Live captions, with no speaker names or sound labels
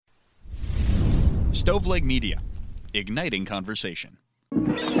Stoveleg Media, igniting conversation.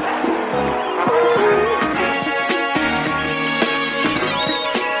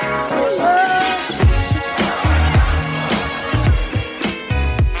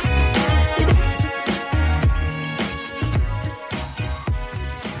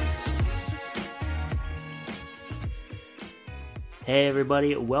 Hey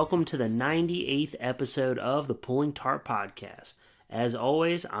everybody, welcome to the 98th episode of the Pulling Tarp podcast. As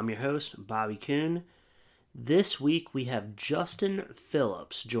always, I'm your host, Bobby Kuhn. This week we have Justin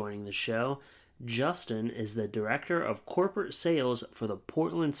Phillips joining the show. Justin is the Director of Corporate Sales for the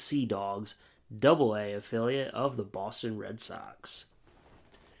Portland SeaDogs, AA affiliate of the Boston Red Sox.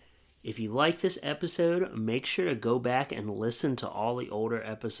 If you like this episode, make sure to go back and listen to all the older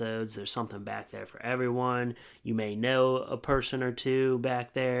episodes. There's something back there for everyone. You may know a person or two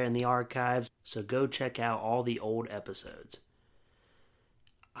back there in the archives, so go check out all the old episodes.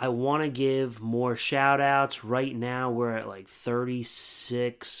 I want to give more shout outs. Right now we're at like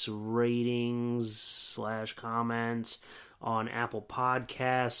 36 ratings / comments on Apple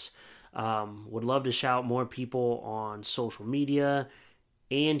Podcasts. Would love to shout more people on social media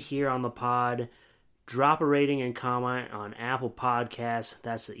and here on the pod. Drop a rating and comment on Apple Podcasts.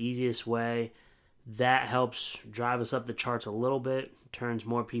 That's the easiest way. That helps drive us up the charts a little bit, turns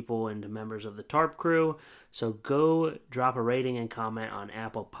more people into members of the Tarp crew. So go drop a rating and comment on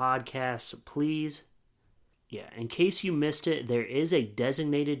Apple Podcasts, please. Yeah, in case you missed it, there is a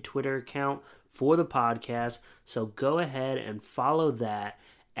designated Twitter account for the podcast. So go ahead and follow that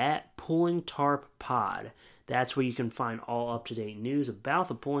at Pulling Tarp Pod. That's where you can find all up-to-date news about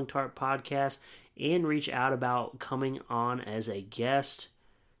the Pulling Tarp podcast and reach out about coming on as a guest.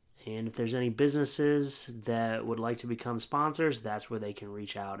 And if there's any businesses that would like to become sponsors, that's where they can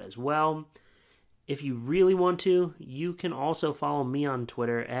reach out as well. If you really want to, you can also follow me on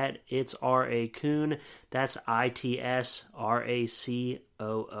Twitter at itsracoon. That's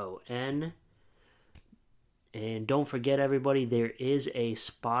ITSRACOON. And don't forget, everybody, there is a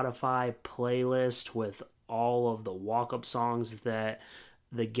Spotify playlist with all of the walk-up songs that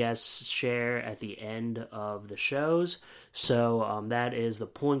the guests share at the end of the shows. So that is the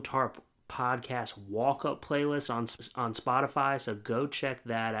Pulling Tarp podcast walk-up playlist on Spotify. So go check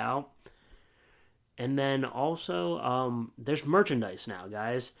that out. And then also, there's merchandise now,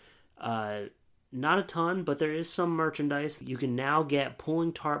 guys. Not a ton, but there is some merchandise. You can now get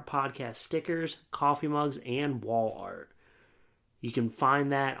Pulling Tarp podcast stickers, coffee mugs, and wall art. You can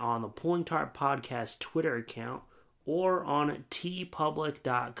find that on the Pulling Tarp podcast Twitter account or on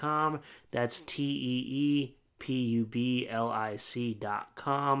teepublic.com. That's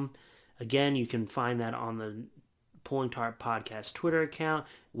teepublic.com. Again, you can find that on the Pulling Tarp podcast Twitter account,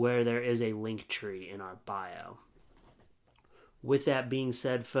 where there is a link tree in our bio. With that being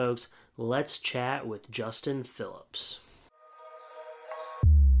said, folks, let's chat with Justin Phillips.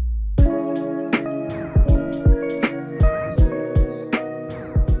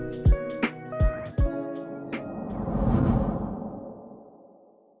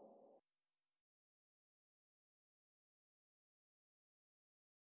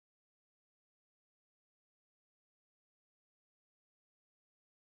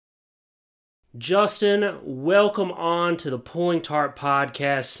 Justin, welcome on to the Pulling Tarp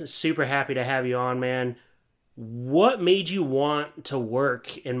podcast. Super happy to have you on, man. What made you want to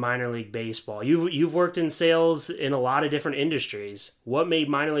work in minor league baseball? You've worked in sales in a lot of different industries. What made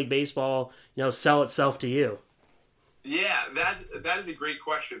minor league baseball, sell itself to you? Yeah, that is a great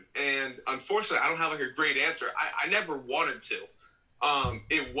question. And unfortunately, I don't have like a great answer. I never wanted to.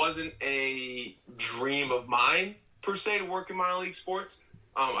 It wasn't a dream of mine, per se, to work in minor league sports.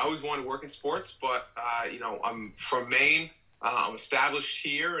 I always wanted to work in sports, but, I'm from Maine. I'm established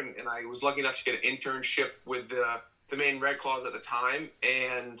here, and I was lucky enough to get an internship with the Maine Red Claws at the time.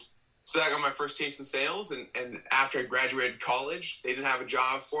 And so I got my first taste in sales. And after I graduated college, they didn't have a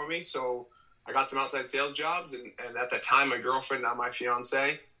job for me. So I got some outside sales jobs. And at that time, my girlfriend, now my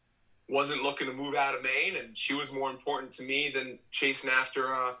fiance, wasn't looking to move out of Maine. And she was more important to me than chasing after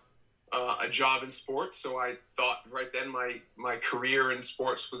a job in sports. So I thought right then my career in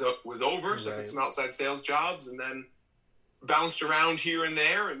sports was over. So I took some outside sales jobs and then bounced around here and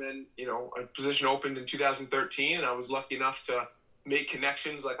there. And then, a position opened in 2013 and I was lucky enough to make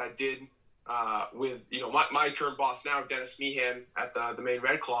connections like I did with, my current boss now, Dennis Meehan at the Maine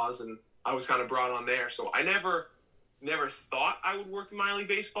Red Claws. And I was kind of brought on there. So I never thought I would work in minor league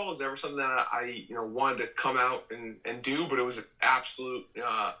baseball. It was never something that I wanted to come out and do, but it was an absolute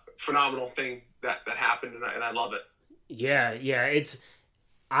phenomenal thing that happened, and I love it. Yeah,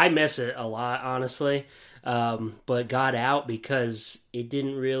 I miss it a lot, honestly. but got out because it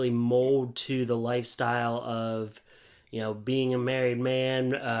didn't really mold to the lifestyle of, being a married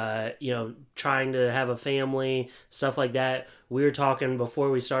man, trying to have a family, stuff like that. We were talking before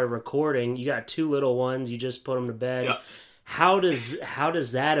we started recording. You got 2 little ones. You just put them to bed. Yeah. How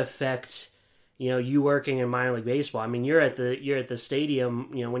does that affect, you working in minor league baseball? I mean, you're at the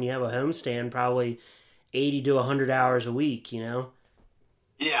stadium, when you have a homestand, probably 80 to 100 hours a week,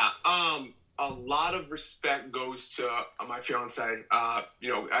 Yeah. A lot of respect goes to my fiance. I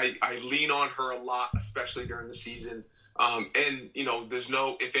lean on her a lot, especially during the season. And there's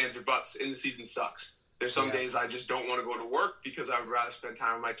no ifs, ands, or buts. In the season sucks. There's some days I just don't want to go to work because I would rather spend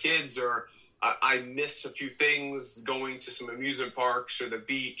time with my kids, or I miss a few things, going to some amusement parks or the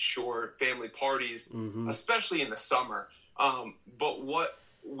beach or family parties, especially in the summer. But what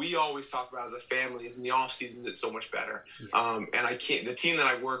we always talk about as a family is in the off season, it's so much better. And the team that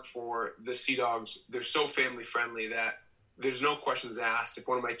I work for, the SeaDogs, they're so family friendly that there's no questions asked. If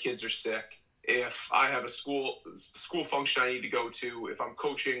one of my kids are sick, if I have a school function I need to go to, if I'm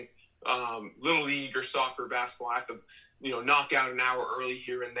coaching little league or soccer, basketball, I have to, knock out an hour early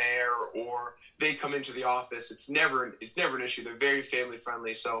here and there, or they come into the office. It's never an issue. They're very family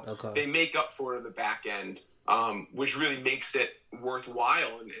friendly. So They make up for it in the back end, which really makes it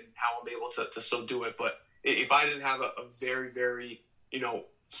worthwhile and how I'm able to still do it. But if I didn't have a very, very,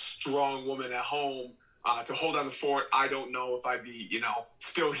 strong woman at home to hold down the fort, I don't know if I'd be,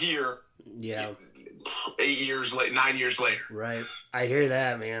 still here. Yeah. 9 years later. Right. I hear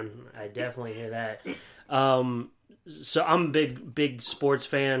that, man. I definitely hear that. So I'm a big sports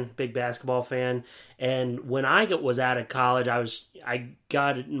fan, big basketball fan. And when I was out of college, I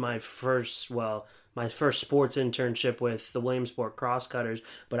got my first sports internship with the Williamsport Crosscutters,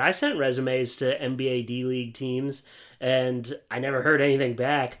 but I sent resumes to NBA D-League teams and I never heard anything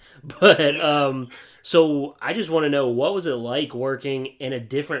back. But so I just want to know, what was it like working in a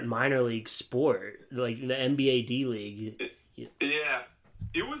different minor league sport, like the NBA D-League? Yeah.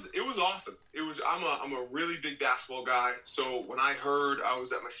 It was awesome. I'm a really big basketball guy. So when I heard, I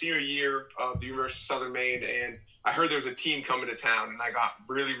was at my senior year of the University of Southern Maine, and I heard there was a team coming to town, and I got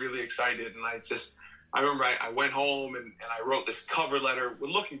really, really excited. And I remember I went home and I wrote this cover letter.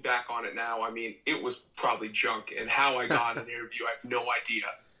 When looking back on it now, I mean, it was probably junk. And how I got an interview, I have no idea,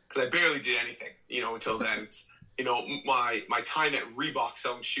 because I barely did anything, until then. It's, my time at Reebok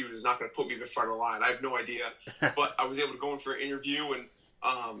selling shoes is not going to put me in the front of the line. I have no idea. But I was able to go in for an interview,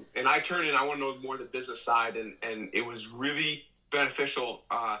 and I turned in. I want to know more of the business side, and it was really beneficial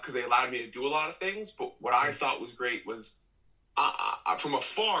because they allowed me to do a lot of things. But what I thought was great was from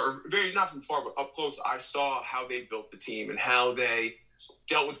afar, not from far, but up close, I saw how they built the team and how they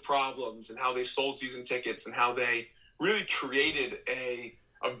dealt with problems and how they sold season tickets and how they really created a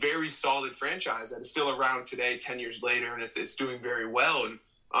very solid franchise that is still around today, 10 years later, and it's doing very well.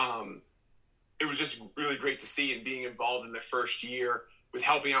 And it was just really great to see, and being involved in the first year with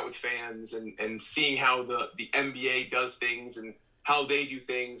helping out with fans and seeing how the NBA does things and how they do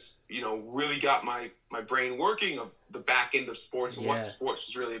things, really got my brain working of the back end of sports and what sports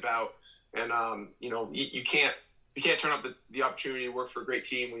is really about. And, you can't turn up the opportunity to work for a great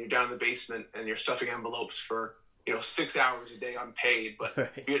team when you're down in the basement and you're stuffing envelopes for, 6 hours a day unpaid, but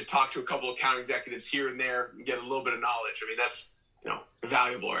you get to talk to a couple of account executives here and there and get a little bit of knowledge. I mean, that's,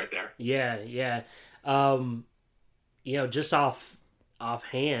 valuable right there. Yeah. Just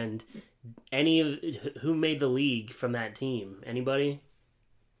offhand, who made the league from that team? Anybody?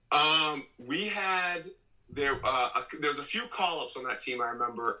 We had there was a few call-ups on that team. I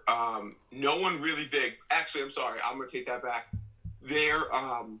remember no one really big. Actually, I'm sorry. I'm going to take that back.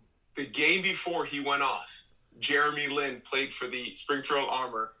 The game before he went off, Jeremy Lin played for the Springfield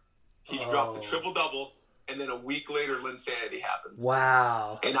Armor. He dropped the triple-double, and then a week later, Lin Sanity happened.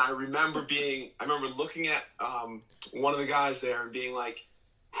 Wow. And I remember looking at one of the guys there and being like,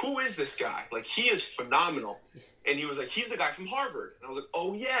 who is this guy? Like, he is phenomenal. And he was like, he's the guy from Harvard. And I was like,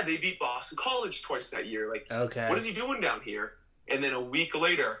 oh, yeah, they beat Boston College twice that year. Like, what is he doing down here? And then a week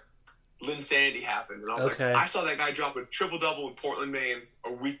later, Lin Sanity happened. And I was like, I saw that guy drop a triple-double in Portland, Maine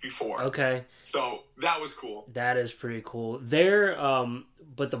a week before. Okay. So that was cool. That is pretty cool.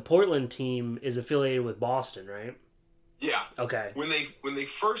 But the Portland team is affiliated with Boston, right? Yeah. Okay. When they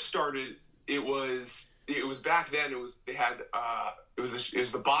first started, it was back then. It was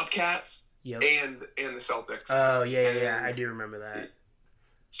the Bobcats and the Celtics. Oh yeah. I do remember that.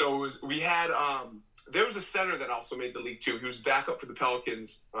 So we had there was a center that also made the league too. He was backup for the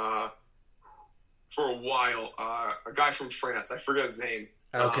Pelicans for a while. A guy from France. I forget his name.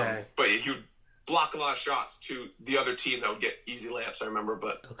 Okay. But he would block a lot of shots to the other team that would get easy layups, I remember,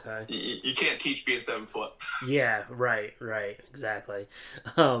 but Okay. you can't teach being 7 foot. Yeah, right, exactly.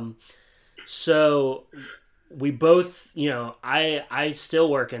 So we both, I still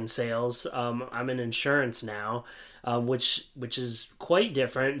work in sales. I'm in insurance now, which is quite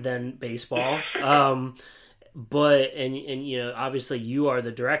different than baseball. But obviously you are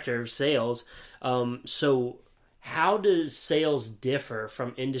the director of sales. So how does sales differ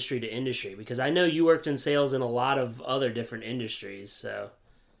from industry to industry? Because I know you worked in sales in a lot of other different industries. So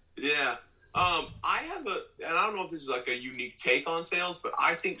yeah, I have and I don't know if this is like a unique take on sales, but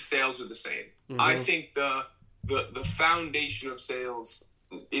I think sales are the same. Mm-hmm. I think the foundation of sales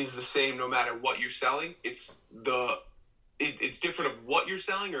is the same no matter what you're selling. It's different of what you're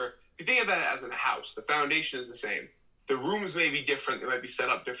selling, or if you think of that as in a house, the foundation is the same. The rooms may be different; they might be set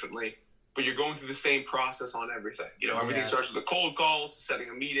up differently, but you're going through the same process on everything. Everything starts with a cold call, to setting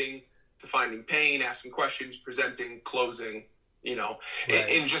a meeting, to finding pain, asking questions, presenting, closing. Right.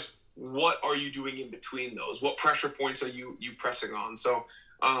 And just what are you doing in between those? What pressure points are you pressing on? So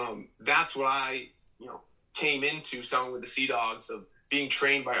that's what I came into selling with the SeaDogs, of being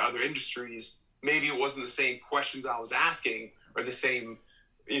trained by other industries. Maybe it wasn't the same questions I was asking, or the same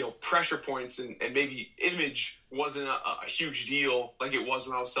pressure points, and maybe image wasn't a huge deal like it was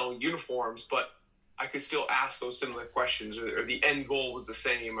when I was selling uniforms, but I could still ask those similar questions, or the end goal was the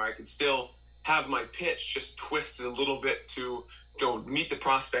same, or I could still have my pitch just twisted a little bit to meet the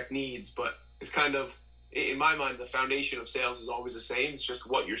prospect needs. But it's kind of, in my mind, the foundation of sales is always the same. It's just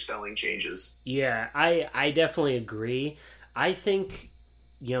what you're selling changes. Yeah, I definitely agree. I think,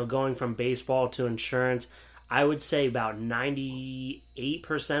 going from baseball to insurance, I would say about 98%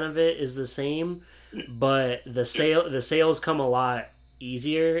 of it is the same, but the sales come a lot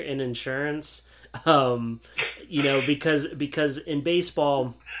easier in insurance. Because in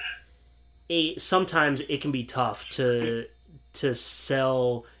baseball, sometimes it can be tough to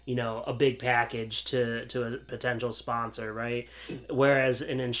sell, a big package to a potential sponsor, right? Whereas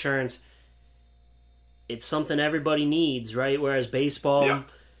in insurance, it's something everybody needs, right? Whereas baseball,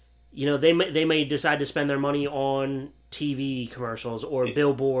 they may decide to spend their money on TV commercials or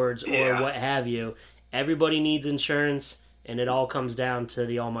billboards or what have you. Everybody needs insurance, and it all comes down to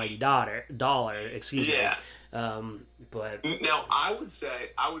the almighty dollar. Excuse me. But now I would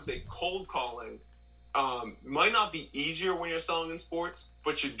say cold calling might not be easier when you're selling in sports,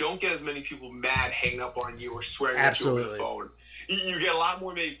 but you don't get as many people mad hanging up on you or swearing at you over the phone. You get a lot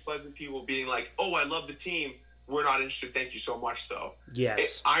more maybe pleasant people being like, "Oh, I love the team. We're not interested. Thank you so much, though."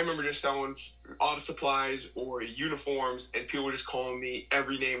 Yes. I remember just selling office supplies or uniforms, and people were just calling me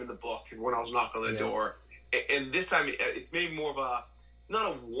every name in the book when I was knocking on the door. And this time, it's maybe more of a,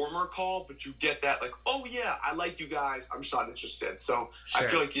 not a warmer call, but you get that like, "Oh yeah, I like you guys. I'm just not interested." So sure. I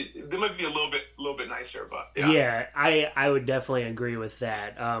feel like there might be a little bit nicer, but yeah, I would definitely agree with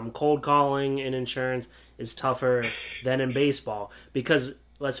that. Cold calling in insurance is tougher than in baseball, because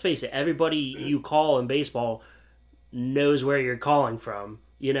let's face it, everybody you call in baseball knows where you're calling from,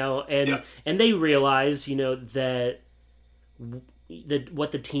 and they realize, that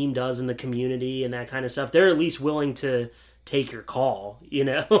what the team does in the community and that kind of stuff. They're at least willing to take your call,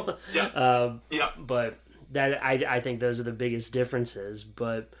 But that I think those are the biggest differences.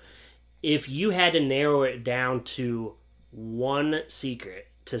 But if you had to narrow it down to one secret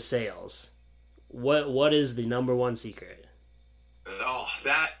to sales, what is the number one secret? Oh,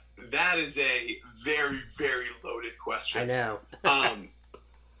 that is a very, very loaded question. I know.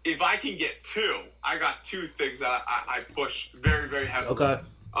 If I can get two, I got two things that I push very, very heavily. Okay.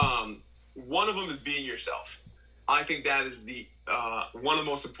 One of them is being yourself. I think that is the one of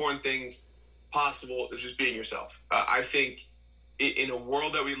the most important things possible, is just being yourself. I think in a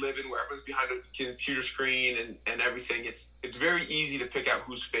world that we live in, where everyone's behind a computer screen and everything, it's very easy to pick out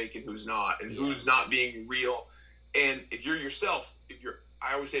who's fake and who's not, and who's not being real. And if you're yourself,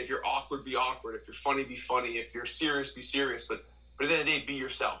 I always say, if you're awkward, be awkward. If you're funny, be funny. If you're serious, be serious. But at the end of the day, be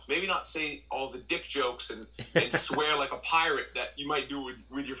yourself. Maybe not say all the dick jokes and swear like a pirate that you might do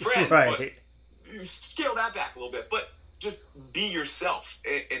with your friends, right. But scale that back a little bit. But just be yourself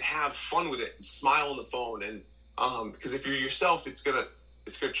and have fun with it. And smile on the phone, and because if you're yourself, it's gonna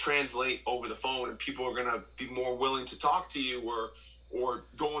translate over the phone, and people are gonna be more willing to talk to you or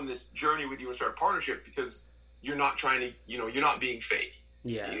go on this journey with you and start a partnership, because you're not trying to, you're not being fake.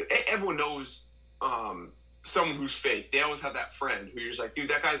 Yeah. Everyone knows someone who's fake. They always have that friend who you're just like, dude,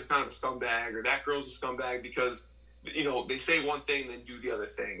 that guy's kind of a scumbag, or that girl's a scumbag, because they say one thing then do the other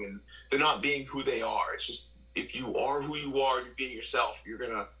thing, and they're not being who they are. It's just, if you are who you are, you're being yourself, you're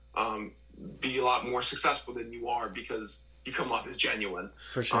gonna be a lot more successful than you are, because you come off as genuine.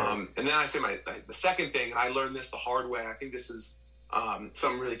 For sure. And then I say the second thing, and I learned this the hard way. I think this is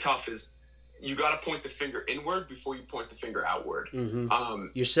something really tough is you got to point the finger inward before you point the finger outward. Mm-hmm.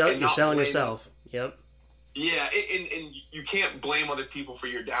 You're selling yourself. Yep. Yeah, and you can't blame other people for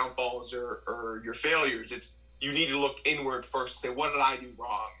your downfalls or your failures. You need to look inward first and say, what did I do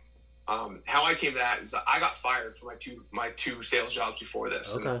wrong? How I came to that is I got fired for my two sales jobs before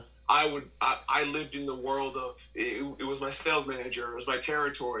this. Okay. And I lived in the world of it was my sales manager, it was my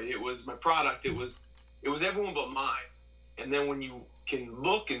territory, it was my product, it was everyone but mine. And then when you can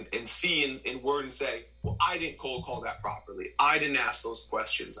look and see in word and say, well, I didn't cold call that properly, I didn't ask those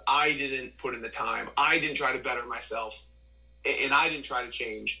questions, I didn't put in the time, I didn't try to better myself, and I didn't try to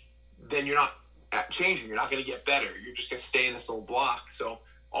change, then you're not changing, you're not going to get better, you're just going to stay in this little block. So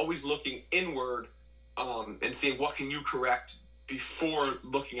always looking inward and seeing what can you correct before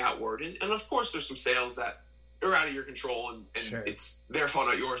looking outward. And of course, there's some sales that are out of your control and Sure. It's their fault,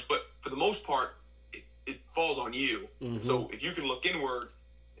 not yours. But for the most part, it falls on you. Mm-hmm. So if you can look inward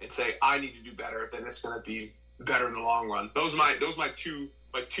and say, I need to do better, then it's going to be better in the long run. Those are my two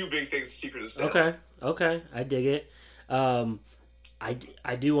big things, the secret of sales. Okay. I dig it.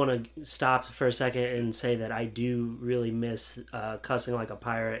 I do want to stop for a second and say that I do really miss cussing like a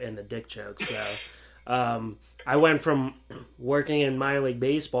pirate and the dick jokes. So I went from working in minor league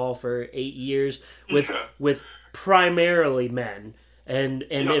baseball for 8 years with primarily men, and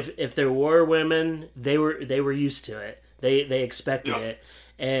if there were women, they were used to it. They expected it.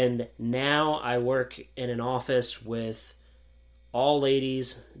 And now I work in an office with all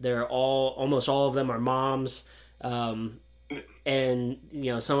ladies. Almost all of them are moms. And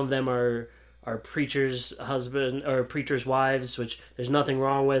some of them are preachers' husband or preachers' wives, which there's nothing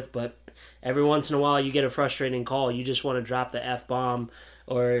wrong with, but every once in a while you get a frustrating call. You just want to drop the F-bomb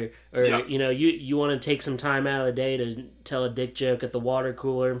or you want to take some time out of the day to tell a dick joke at the water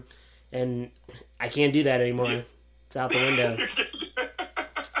cooler, and I can't do that anymore. It's out the window.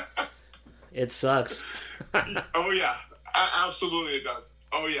 It sucks. Oh yeah, absolutely it does.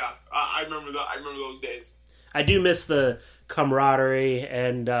 Oh yeah, I remember that. I remember those days. I do miss the camaraderie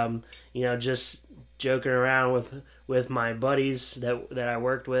and just joking around with my buddies that I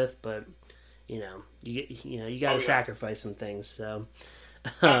worked with, but you got to sacrifice some things. So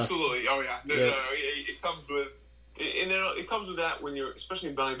absolutely, oh yeah, it comes with, and it comes with that when you're, especially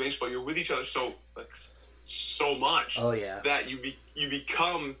in belly baseball, you're with each other so much. Oh yeah, that you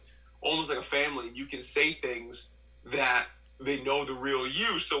become almost like a family. You can say things that they know the real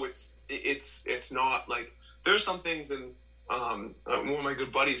you, so it's not like. There's some things, and one of my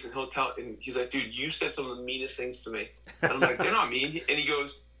good buddies, and he's like, dude, you said some of the meanest things to me. And I'm like, they're not mean. And he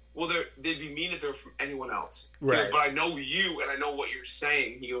goes, well, they'd be mean if they were from anyone else. Right. He goes, but I know you, and I know what you're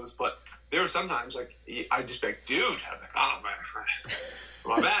saying. He goes, but there are sometimes, like, I just be like, dude, I'm like, oh, man,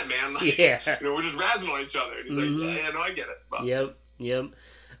 my bad, man. Like, yeah. We're just razzing on each other. And he's like, yeah, no, I get it. But, Yep.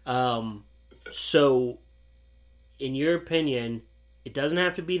 So, in your opinion, it doesn't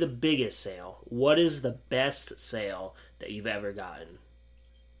have to be the biggest sale. What is the best sale that you've ever gotten?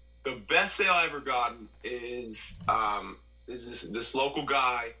 The best sale I ever gotten is this local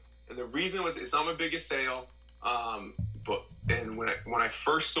guy, and the reason it's not my biggest sale, but when I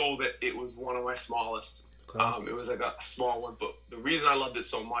first sold it, it was one of my smallest. Okay. It was like a small one, but the reason I loved it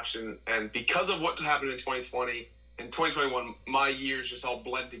so much, and because of what happened in 2020 and 2021, my years just all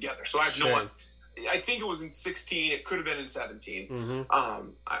blend together. So I have no one. I think it was in 16. It could have been in 17. Mm-hmm.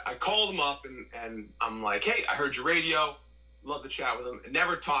 I called him up and I'm like, hey, I heard your radio. Love to chat with him. I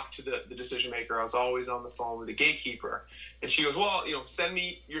never talked to the decision maker. I was always on the phone with the gatekeeper. And she goes, well, send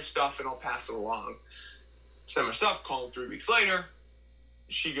me your stuff and I'll pass it along. Send my stuff. Call him 3 weeks later.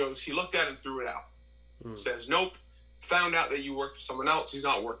 She goes, he looked at it and threw it out. Says, nope. Found out that you worked with someone else. He's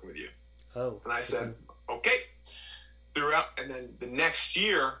not working with you. Oh. And I said, okay. Threw it out. And then the next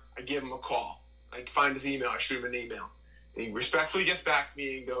year, I give him a call. I find his email. I shoot him an email. And he respectfully gets back to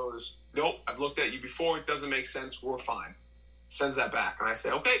me and goes, nope, I've looked at you before. It doesn't make sense. We're fine. Sends that back. And I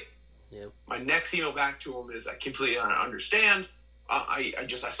say, okay. Yep. My next email back to him is, I completely understand. I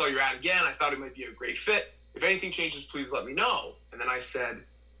saw your ad again. I thought it might be a great fit. If anything changes, please let me know. And then I said,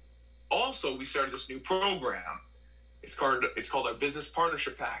 also, we started this new program. It's called our business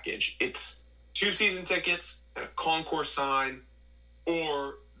partnership package. It's 2 season tickets and a concourse sign,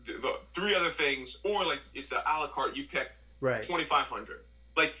 or the 3 other things, or like it's a la carte. You pick right. $2,500,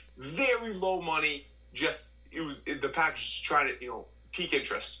 like very low money. The package is trying to peak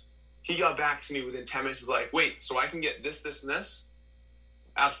interest. He got back to me within 10 minutes. He's like, wait, so I can get this, this, and this?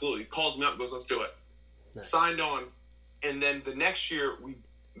 Absolutely. Calls me up, goes, let's do it. Nice. Signed on, and then the next year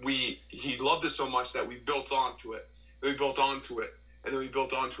he loved it so much that we built onto it. then we built onto it, and then we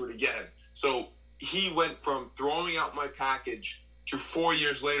built onto it again. So he went from throwing out my package to 4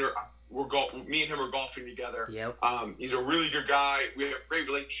 years later, me and him are golfing together. Yep. He's a really good guy. We have a great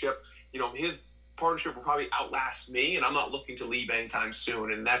relationship. His partnership will probably outlast me, and I'm not looking to leave anytime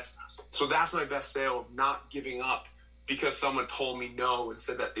soon. And that's my best sale of not giving up because someone told me no and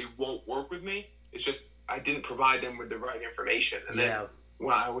said that they won't work with me. It's just I didn't provide them with the right information. And then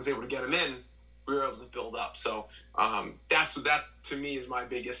when I was able to get them in, we were able to build up. So that to me is my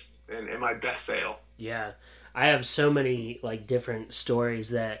biggest and my best sale. Yeah. I have so many like different stories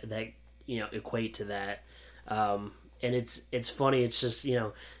that equate to that. And it's funny. It's just,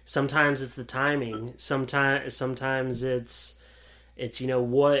 sometimes it's the timing. Sometimes it's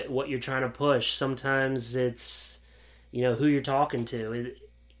what you're trying to push. Sometimes it's, who you're talking to.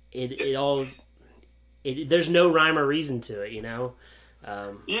 There's no rhyme or reason to it,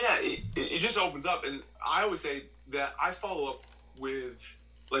 it just opens up. And I always say that I follow up with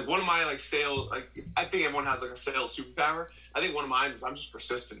like one of my like sales, like I think everyone has like a sales superpower. I think one of mine is I'm just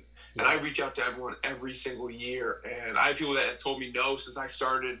persistent. And I reach out to everyone every single year. And I have people that have told me no since I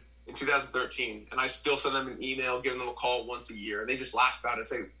started in 2013. And I still send them an email, giving them a call once a year. And they just laugh about it and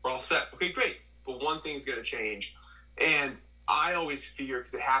say, we're all set. Okay, great. But one thing's going to change. And I always fear,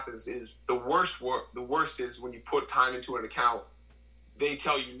 because it happens, is the worst is when you put time into an account, they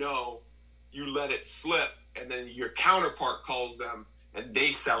tell you no, you let it slip, and then your counterpart calls them and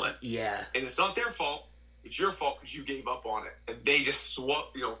they sell it. Yeah. And it's not their fault. It's your fault because you gave up on it. And they just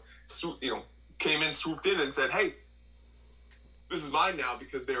came in, swooped in and said, hey, this is mine now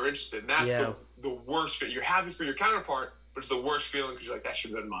because they're interested. And that's the worst feeling. You're happy for your counterpart, but it's the worst feeling because you're like, that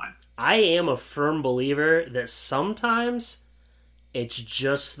should have been mine. I am a firm believer that sometimes it's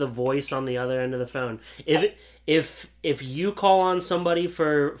just the voice on the other end of the phone. If you call on somebody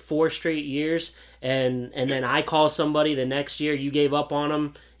for 4 straight years and then I call somebody the next year, you gave up on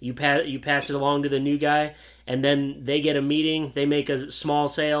them, you pass it along to the new guy, and then they get a meeting, they make a small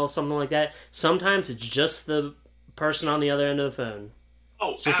sale, something like that. Sometimes it's just the person on the other end of the phone.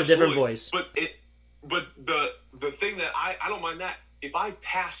 Oh, it's just absolutely. a different voice. But the thing that I don't mind that. If I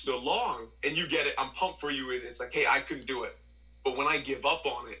pass it along and you get it, I'm pumped for you, and it's like, hey, I couldn't do it. But when I give up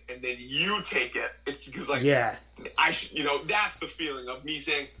on it and then you take it, it's because like, that's the feeling of me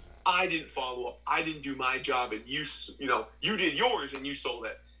saying, I didn't follow up. I didn't do my job, and you did yours and you sold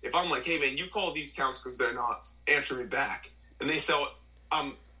it. If I'm like, hey man, you call these accounts because they're not answering me back, and they sell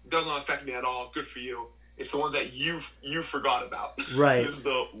it, does not affect me at all. Good for you. It's the ones that you forgot about. Right. This is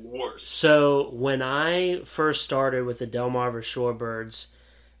the worst. So when I first started with the Delmarva Shorebirds,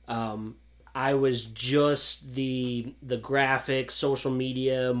 I was just the graphic, social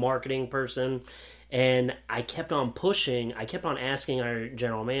media, marketing person, and I kept on pushing. I kept on asking our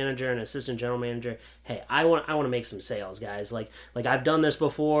general manager and assistant general manager, "Hey, I want to make some sales, guys. Like I've done this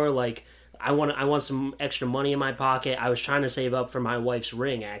before. Like I want some extra money in my pocket. I was trying to save up for my wife's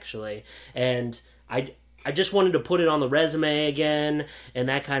ring, actually, and I just wanted to put it on the resume again and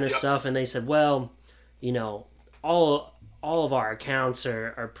that kind of stuff." And they said, "Well, all of our accounts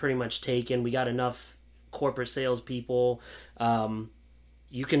are pretty much taken. We got enough corporate salespeople.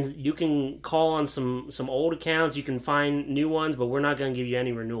 You can call on some old accounts. You can find new ones, but we're not going to give you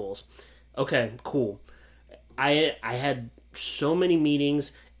any renewals." Okay, cool. I had so many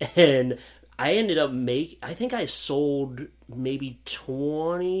meetings, and I ended up I think I sold maybe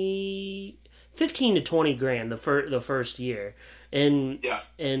 15 to 20 grand the first year, and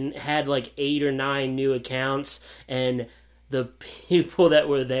had like 8 or 9 new accounts, and the people that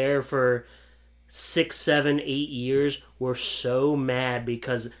were there for 6, 7, 8 years were so mad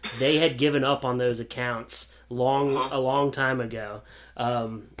because they had given up on those accounts a long time ago.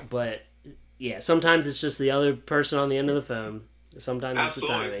 But yeah, sometimes it's just the other person on the end of the phone. Sometimes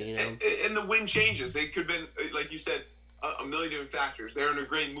Absolutely. It's the timing, And the wind changes. It could have been, like you said, a million different factors. They're in a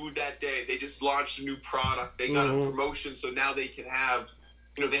great mood that day. They just launched a new product. They got a promotion, so now they can have,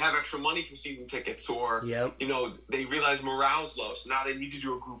 they have extra money for season tickets, or, they realize morale's low, so now they need to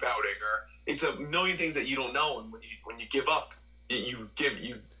do a group outing, or it's a million things that you don't know. And when you give up, you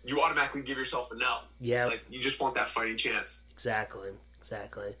automatically give yourself a no. Yeah. It's like, you just want that fighting chance. Exactly.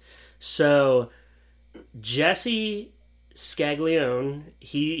 So Jesse Scaglione,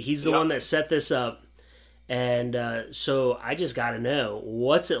 he's the one that set this up. And so I just got to know,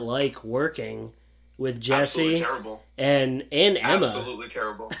 what's it like working with Jesse? Absolutely terrible. And Emma? Absolutely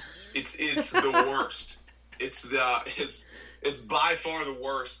terrible. It's the worst. It's by far the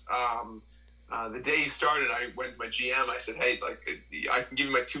worst. The day he started, I went to my GM. I said, "Hey, I can give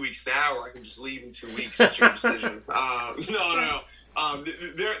you my 2 weeks now, or I can just leave in 2 weeks. It's your decision." No.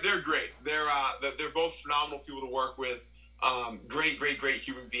 They're great. They're both phenomenal people to work with. Great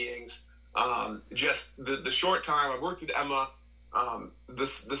human beings. Just the short time I've worked with Emma. The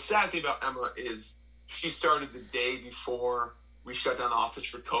sad thing about Emma is she started the day before we shut down the office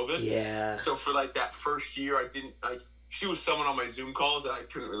for COVID. Yeah. So for like that first year, I didn't like. She was someone on my Zoom calls that I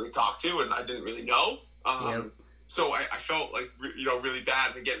couldn't really talk to, and I didn't really know. So I felt like really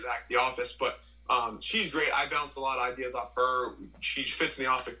bad to get back to the office, but. She's great. I bounce a lot of ideas off her. She fits in the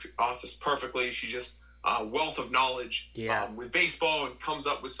office perfectly. She's just a wealth of knowledge with baseball and comes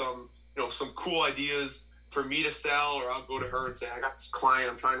up with some cool ideas for me to sell, or I'll go to her and say, I got this client,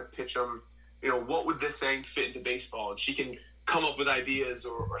 I'm trying to pitch them, what would this saying fit into baseball? And she can come up with ideas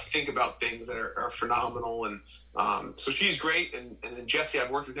or think about things that are phenomenal. And so she's great. And then Jesse, I've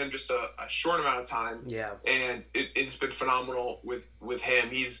worked with him just a short amount of time. Yeah. And it's been phenomenal with him.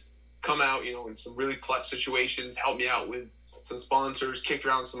 He's come out, in some really clutch situations, helped me out with some sponsors, kicked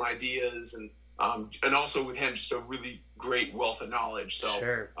around some ideas, and also with him, just a really great wealth of knowledge. So,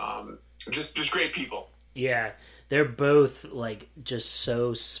 sure. Just great people. Yeah, they're both like just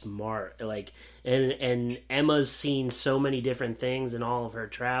so smart. Like, and Emma's seen so many different things in all of her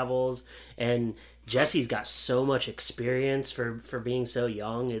travels, and Jesse's got so much experience for being so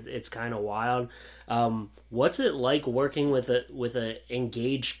young. It's kind of wild. What's it like working with a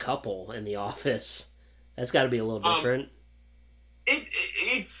engaged couple in the office? That's got to be a little different.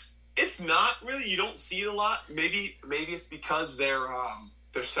 It's not really. You don't see it a lot. Maybe it's because they're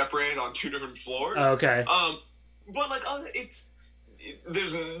separated on two different floors. Oh, okay. But like,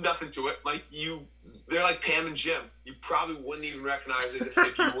 there's nothing to it. Like they're like Pam and Jim. You probably wouldn't even recognize it if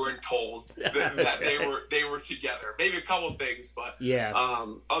you weren't told that they were together. Maybe a couple of things, but yeah.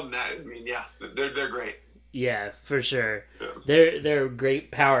 Other than that, I mean, yeah, they're great. Yeah, for sure. Yeah. They're a great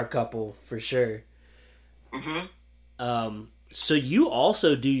power couple for sure. Mm-hmm. So you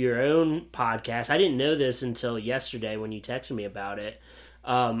also do your own podcast. I didn't know this until yesterday when you texted me about it.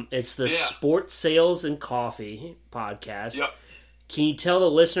 It's the Sports Sales and Coffee podcast. Yep. Can you tell the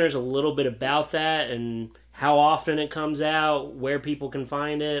listeners a little bit about that and how often it comes out, where people can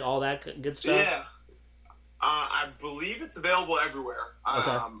find it, all that good stuff? Yeah. I believe it's available everywhere.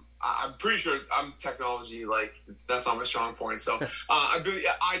 Okay. I'm pretty sure technology, like, that's not my strong point. So I believe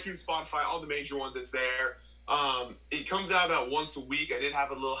iTunes, Spotify, all the major ones, it's there. It comes out about once a week. I did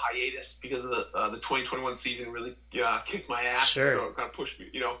have a little hiatus because of the 2021 season really kicked my ass. Sure. So it kind of pushed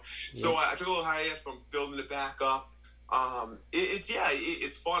me, So I took a little hiatus, but I'm building it back up.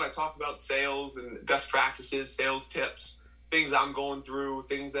 It's fun. I talk about sales and best practices, sales tips, things I'm going through,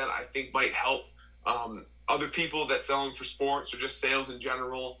 things that I think might help other people that selling for sports or just sales in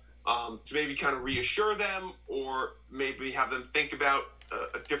general, to maybe kind of reassure them or maybe have them think about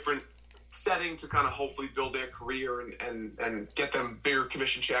a different setting to kind of hopefully build their career and get them bigger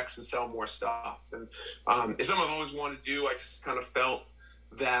commission checks and sell more stuff. And it's something I've always wanted to do. I just kind of felt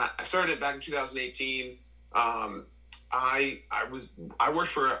that I started it back in 2018. I worked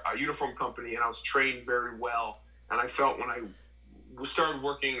for a uniform company and I was trained very well. And I felt when I started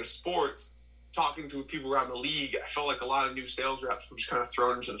working in sports, talking to people around the league, I felt like a lot of new sales reps were just kind of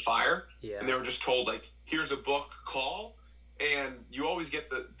thrown into the fire. Yeah. And they were just told, like, here's a book, call. And you always get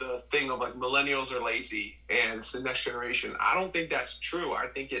the thing of, like, millennials are lazy and it's the next generation. I don't think that's true. I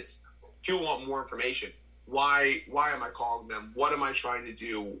think it's people want more information. Why am I calling them? What am I trying to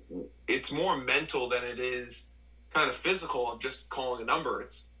do? It's more mental than it is kind of physical of just calling a number.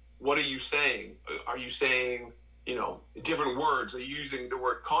 It's what are you saying? Are you saying, different words? Are you using the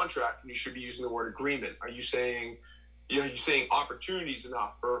word contract and you should be using the word agreement? Are you saying, you saying opportunities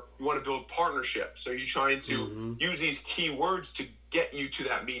enough, or you want to build partnerships? Are you trying to use these key words to get you to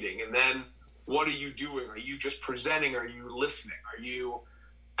that meeting? And then what are you doing? Are you just presenting? Are you listening? Are you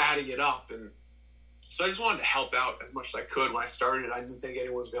adding it up? And so I just wanted to help out as much as I could. When I started, I didn't think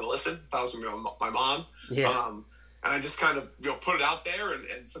anyone was going to listen. I thought it was going to be my mom. Yeah. And I just kind of put it out there,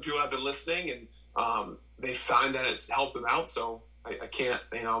 and some people have been listening, and they find that it's helped them out. So I can't,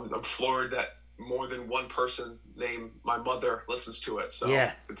 I'm floored that more than one person named my mother listens to it. So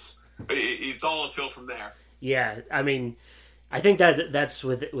yeah. It's all uphill from there. Yeah, I mean, I think that's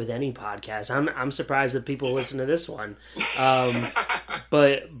with any podcast. I'm surprised that people listen to this one.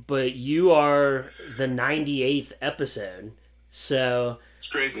 But you are the 98th episode. So it's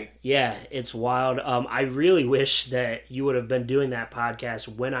crazy. Yeah, it's wild. I really wish that you would have been doing that podcast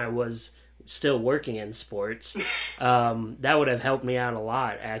when I was still working in sports. That would have helped me out a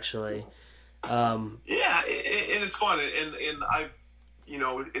lot, actually. And it's fun, and I've,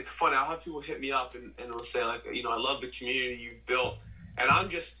 it's fun. I'll have people hit me up and will say, like, I love the community you've built, and I'm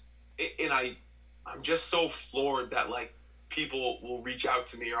just so floored that, like, people will reach out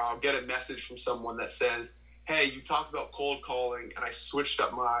to me, or I'll get a message from someone that says, hey, you talked about cold calling, and I switched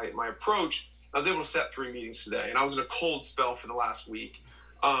up my approach. I was able to set 3 meetings today, and I was in a cold spell for the last week.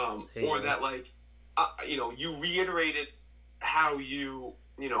 Or that, like, you reiterated how you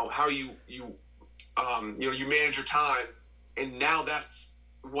manage your time, and now that's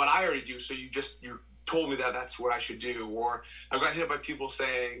what I already do. So you told me that that's what I should do. Or I've got hit by people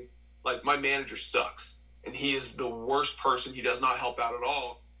saying, like, my manager sucks, and he is the worst person. He does not help out at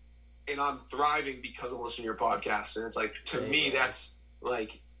all, and I'm thriving because of listening to your podcast. And it's like, to me, that's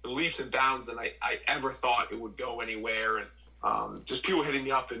like leaps and bounds, and I ever thought it would go anywhere. And just people hitting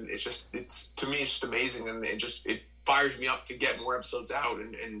me up, and it's to me, it's just amazing, and it fires me up to get more episodes out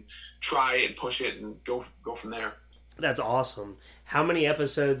and try it and push it and go from there. That's awesome. How many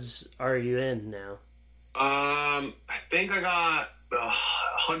episodes are you in now? I think I got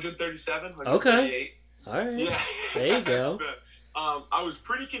 137, 138. Okay. All right. Yeah. There you go. I was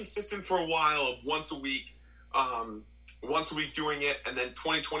pretty consistent for a while of once a week doing it, and then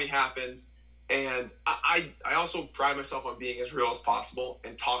 2020 happened. And I also pride myself on being as real as possible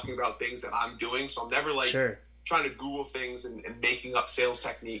and talking about things that I'm doing. So I'm never trying to Google things and making up sales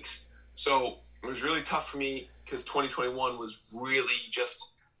techniques. So it was really tough for me because 2021 was really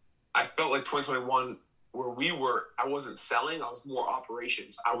just, I felt like 2021 where I wasn't selling. I was more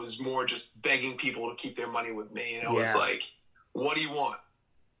operations. I was more just begging people to keep their money with me. And I was like, what do you want?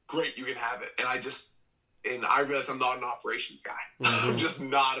 Great, you can have it. And I realized I'm not an operations guy. Mm-hmm. I'm just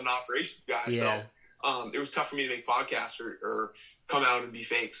not an operations guy. Yeah. So it was tough for me to make podcasts or come out and be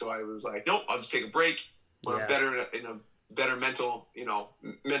fake. So I was like, nope, I'll just take a break. When I'm better in a better mental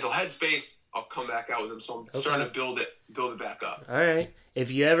headspace, I'll come back out with them. So I'm starting to build it back up. All right. If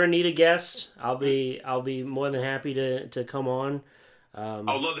you ever need a guest, I'll be more than happy to come on. I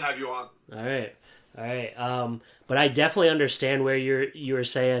would love to have you on. All right. But I definitely understand where you were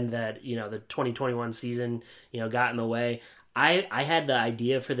saying that, the 2021 season, got in the way. I had the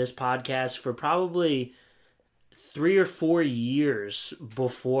idea for this podcast for probably 3 or 4 years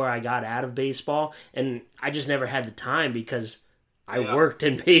before I got out of baseball, and I just never had the time because I worked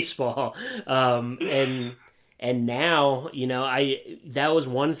in baseball. And now, that was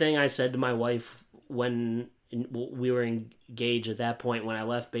one thing I said to my wife when we were engaged at that point. When I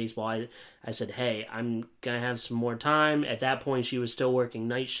left baseball, I said, hey, I'm going to have some more time. At that point, she was still working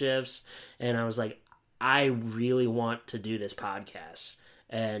night shifts, and I was like, I really want to do this podcast.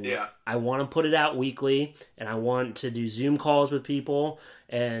 And I want to put it out weekly, and I want to do Zoom calls with people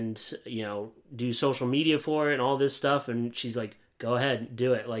and, do social media for it and all this stuff. And she's like, go ahead,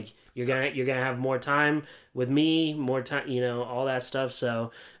 do it. Like, you're going to have more time with me, more time, all that stuff.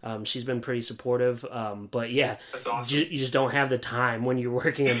 So, she's been pretty supportive. But yeah, that's awesome. You just don't have the time when you're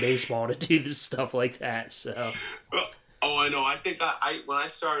working in baseball to do this stuff like that. So, I know. I think when I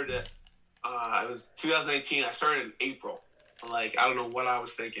started it, it was 2018. I started in April. Like, I don't know what I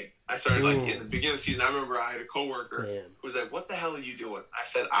was thinking. I started, in the beginning of the season. I remember I had a coworker who was like, what the hell are you doing? I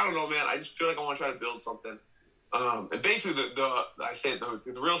said, I don't know, man. I just feel like I want to try to build something. And basically,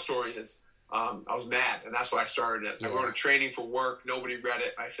 the real story is I was mad, and that's why I started it. I wrote a training for work. Nobody read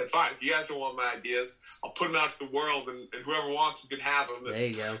it. I said, fine, if you guys don't want my ideas, I'll put them out to the world, and whoever wants them can have them. And there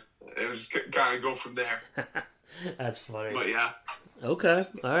you go. It was kind of go from there. That's funny. But yeah. Okay.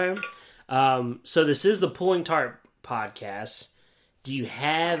 All right. So this is the Pulling Tarp podcast. Do you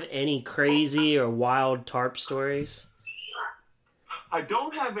have any crazy or wild tarp stories? I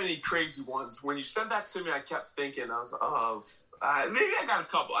don't have any crazy ones. When you said that to me, I kept thinking of maybe I got a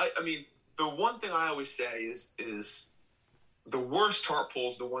couple. I mean, the one thing I always say is the worst tarp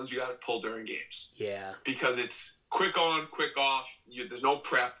pulls, the ones you got to pull during games. Yeah. Because it's quick on, quick off. There's no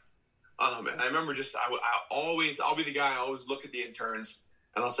prep. And I remember I'll be the guy. I always look at the interns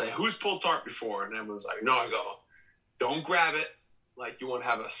and I'll say, who's pulled tarp before? And everyone's like, no. I go, don't grab it. Like, you want to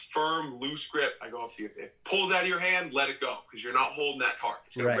have a firm, loose grip. I go, if it pulls out of your hand, let it go, because you're not holding that tarp.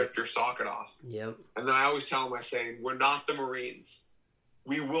 It's going to rip your socket off. Yep. And then I always tell them, I say, we're not the Marines.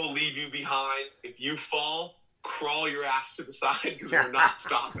 We will leave you behind. If you fall, crawl your ass to the side, because we're not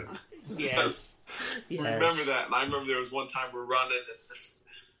stopping. Yes. Remember that. And I remember there was one time we're running,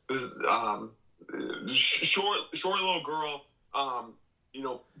 and this short little girl,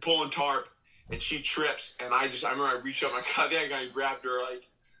 pulling tarp. And she trips, and I remember I reached up, and I got that guy and grabbed her, right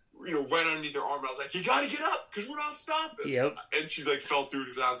underneath her arm, and I was like, you gotta get up, because we're not stopping. Yep. And she, fell through,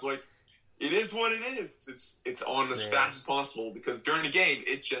 and I was like, it is what it is. It's on as fast as possible, because during the game,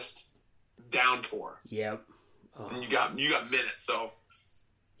 it's just downpour. Yep. Oh. And you got minutes, so.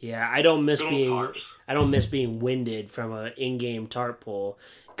 Yeah, I don't miss being winded from an in-game tarp pull,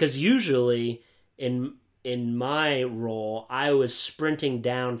 because usually, in in my role, I was sprinting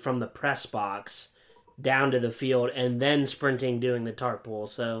down from the press box down to the field and then sprinting doing the tarp pull.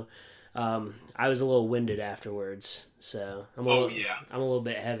 So I was a little winded afterwards. So I'm a little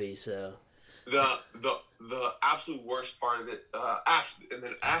bit heavy. So the absolute worst part of it, and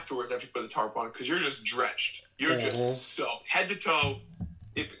then afterwards after you put the tarp on, because you're just drenched, you're just soaked head to toe.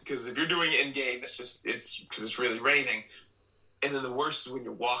 Because if you're doing it in game, it's because it's really raining. And then the worst is when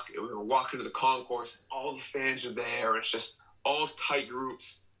you walk into the concourse, all the fans are there, and it's just all tight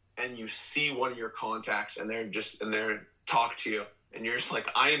groups, and you see one of your contacts, and they're talk to you, and you're just like,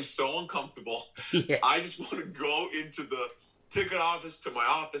 I am so uncomfortable. Yeah. I just want to go into the ticket office to my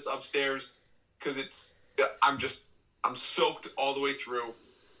office upstairs, because I'm soaked all the way through.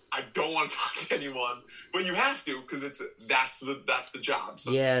 I don't want to talk to anyone, but you have to, because that's the job.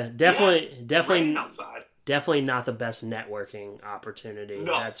 So, yeah, definitely outside. Definitely not the best networking opportunity.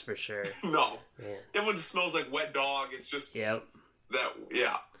 No. That's for sure. No. Yeah. Everyone just smells like wet dog. It's just yep. That,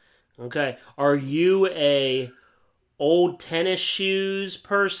 yeah. Okay. Are you a old tennis shoes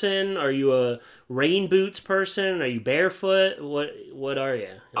person? Are you a rain boots person? Are you barefoot? What are you?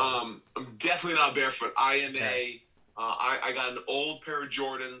 I'm definitely not barefoot. I am I got an old pair of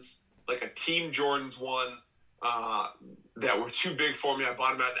Jordans, like a Team Jordans one, that were too big for me. I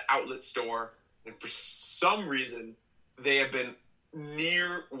bought them at the outlet store. And for some reason, they have been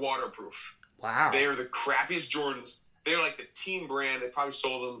near waterproof. Wow. They are the crappiest Jordans. They're like the team brand. They probably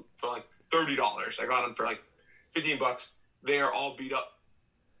sold them for like $30. I got them for like $15. They are all beat up,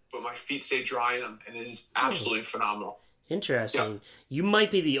 but my feet stay dry in them, and it is absolutely phenomenal. Interesting. Yep. You might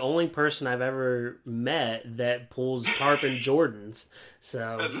be the only person I've ever met that pulls Tarp and Jordans.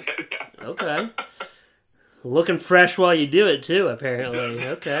 So, okay. Looking fresh while you do it too, apparently.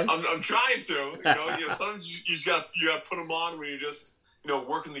 Okay. I'm trying to. Sometimes you gotta put them on when you're just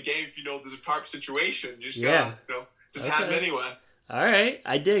working the game. If there's a tarp situation, you just gotta have them anyway. All right,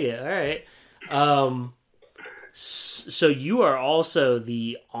 I dig it. All right. So you are also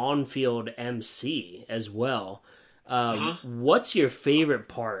the on-field MC as well. What's your favorite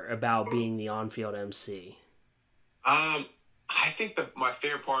part about being the on-field MC? I think my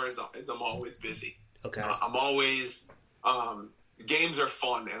favorite part is I'm always busy. Okay. I'm always games are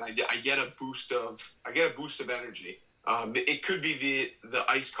fun, and I get a boost of energy. It could be the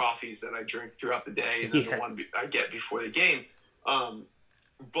iced coffees that I drink throughout the day, and then the one I get before the game.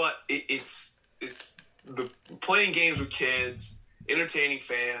 But it's the playing games with kids, entertaining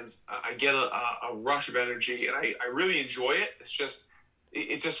fans. I get a rush of energy, and I really enjoy it. It's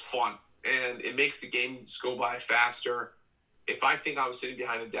just fun, and it makes the games go by faster. If I think I was sitting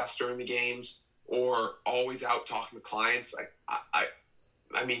behind a desk during the games, or always out talking to clients,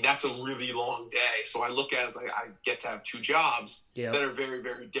 I mean, that's a really long day. So I look at it as like I get to have two jobs that are very,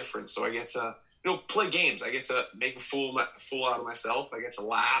 very different. So I get to, play games. I get to make a fool out of myself. I get to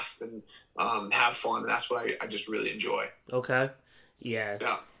laugh and have fun. And that's what I just really enjoy. Okay.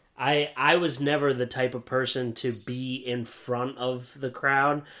 Yeah. I was never the type of person to be in front of the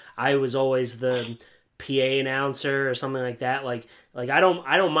crowd. I was always the PA announcer or something like that. Like I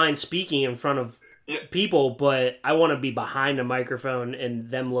don't mind speaking in front of people, but I want to be behind a microphone and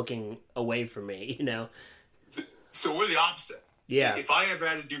them looking away from me, So we're the opposite. Yeah. If I ever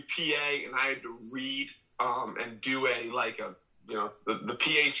had to do PA and I had to read and do the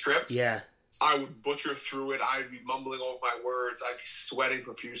PA script, I would butcher through it. I'd be mumbling over my words. I'd be sweating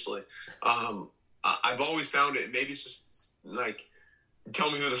profusely. I've always found it. Maybe it's just like,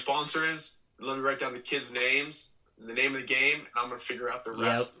 tell me who the sponsor is. Let me write down the kids' names, the name of the game, and I'm going to figure out the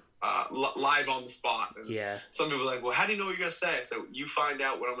rest live on the spot. And some people are like, well, how do you know what you're going to say? So you find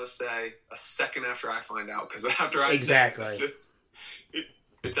out what I'm going to say a second after I find out, because after I say it,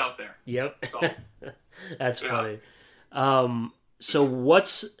 it's out there. Yep. So, that's funny. So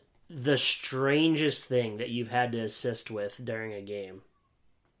what's the strangest thing that you've had to assist with during a game?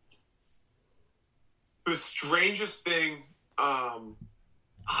 The strangest thing,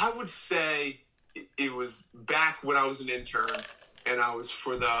 I would say it was back when I was an intern, and I was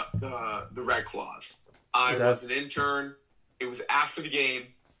for the Red Claws. I was an intern. It was after the game.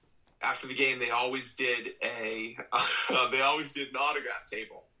 After the game, they always did an autograph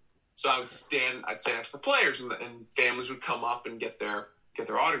table. So I'd stand next to the players, and families would come up and get their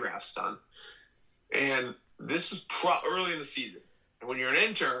autographs done. And this is early in the season. And when you're an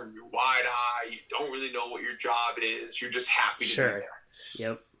intern, you're wide-eyed. You don't really know what your job is. You're just happy to be there.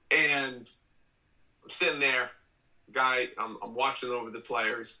 Yep. And I'm sitting there, guy, I'm watching over the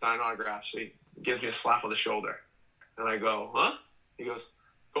players, signing autographs. So he gives me a slap on the shoulder. And I go, huh? He goes,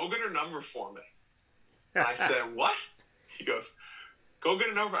 go get her number for me. And I said, what? He goes, go get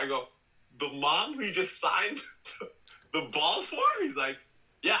a number. I go, the mom who he just signed the ball for, he's like,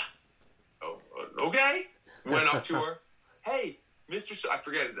 yeah, okay. Went up to her, hey, Mr. I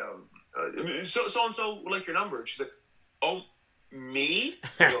forget his so-and-so would like your number. She's like, oh, me?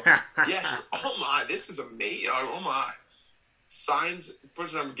 I go, yeah. She's like, oh my, this is amazing. Oh my. Signs,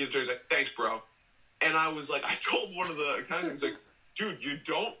 puts the number, gives her, he's like, thanks, bro. And I was like, I told one of the accountants, he's like, dude, you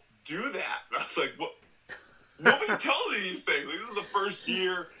don't do that. And I was like, what? Nobody tells me these things. Like, this is the first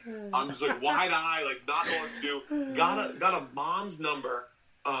year. I'm just like wide-eyed, like not knowing what to do. Got a mom's number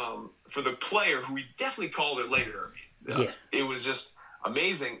for the player who we definitely called it later. It was just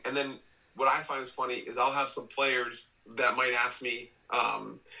amazing. And then what I find is funny is I'll have some players that might ask me,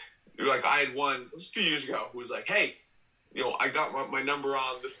 like I had one, it was a few years ago, who was like, hey, I got my number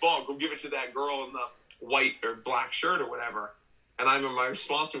on this ball. Go give it to that girl in the white or black shirt or whatever. And I remember my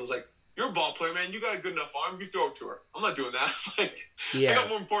response was like, you're a ball player, man. You got a good enough arm. You throw it to her. I'm not doing that. I got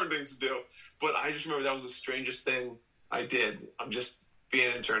more important things to do. But I just remember that was the strangest thing I did. I'm just being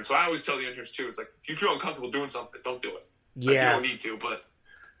an intern. So I always tell the interns, too, it's like, if you feel uncomfortable doing something, don't do it. Yeah. Like, you don't need to, but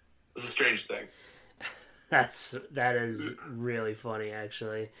it's the strangest thing. That is really funny,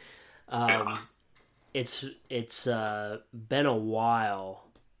 actually. It's been a while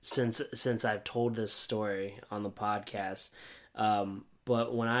since I've told this story on the podcast.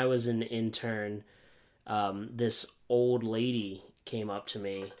 But when I was an intern, this old lady came up to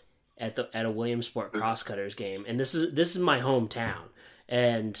me at a Williamsport Crosscutters game, and this is my hometown.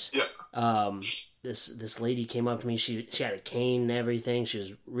 And this lady came up to me. She had a cane and everything. She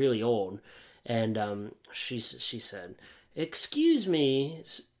was really old, and she said, "Excuse me,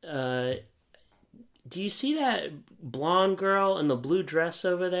 do you see that blonde girl in the blue dress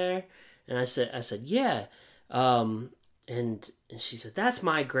over there?" And I said, "Yeah." And she said, "That's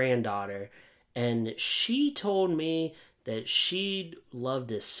my granddaughter, and she told me that she'd love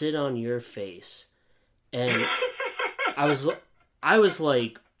to sit on your face." And I was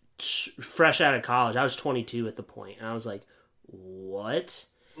like fresh out of college. I was 22 at the point, and I was like, "What?"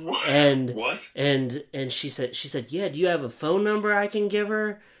 And what? And she said, "Yeah, do you have a phone number I can give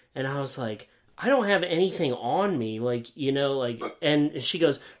her?" And I was like, "I don't have anything on me, and she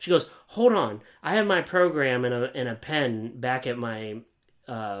goes, "Hold on, I have my program and a pen back at my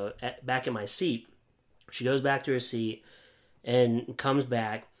seat." She goes back to her seat and comes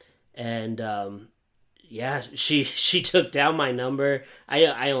back, and she took down my number.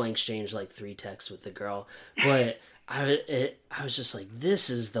 I only exchanged like 3 texts with the girl, but I was just like, this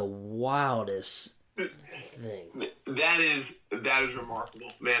is the wildest thing. That is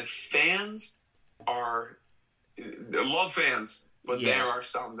remarkable, man. Fans I love fans, but there are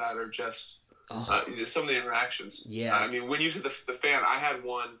some that are just some of the interactions. Yeah, I mean, when you said the fan, I had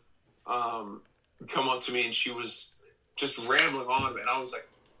one come up to me and she was just rambling on, and I was like,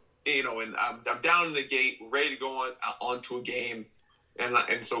 and I'm down in the gate, ready to go onto a game,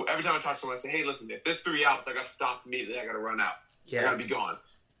 and so every time I talk to someone, I say, "Hey, listen, if there's 3 outs, I got to stop immediately. I got to run out. I got to be gone."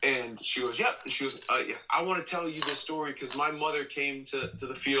 And she goes, "Yep." And she goes, "Yeah, I want to tell you this story because my mother came to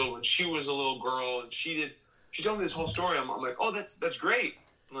the field when she was a little girl, and she told me this whole story." I'm like, "Oh, that's great.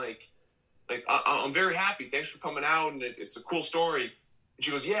 Like I'm very happy. Thanks for coming out, and it's a cool story." And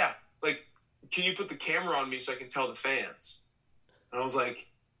she goes, "Yeah, like, can you put the camera on me so I can tell the fans?" And I was like,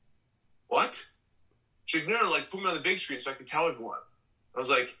 "What?" She's like, no, like, put me on the big screen so I can tell everyone. I was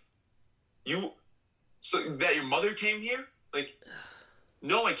like, so that your mother came here? Like,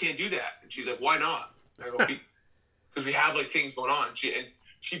 no, I can't do that. And she's like, why not? And I go, because we have, like, things going on.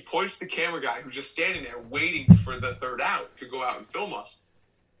 She points the camera guy who's just standing there waiting for the 3rd out to go out and film us.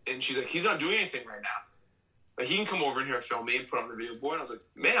 And she's like, he's not doing anything right now. Like, he can come over in here and film me and put on the video board. And I was like,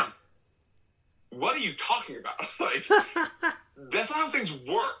 ma'am, what are you talking about? Like, that's not how things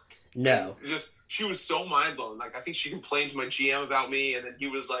work. No. And she was so mind blown. Like, I think she complained to my GM about me, and then he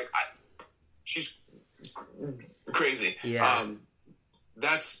was like, she's crazy. Yeah.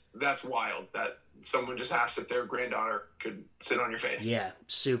 That's wild that someone just asked if their granddaughter could sit on your face. Yeah,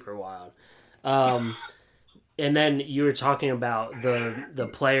 super wild. And then you were talking about the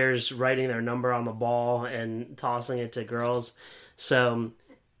players writing their number on the ball and tossing it to girls. So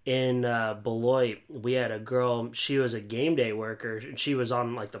in Beloit, we had a girl, she was a game day worker, and she was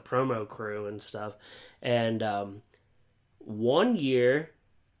on like the promo crew and stuff. And one year,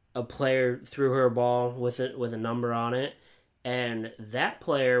 a player threw her a ball with a number on it, and that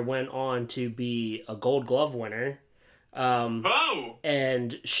player went on to be a Gold Glove winner.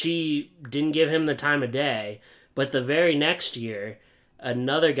 And she didn't give him the time of day, but the very next year,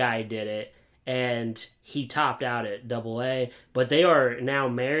 another guy did it, and he topped out at AA. But they are now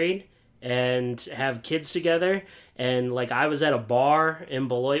married and have kids together, and like I was at a bar in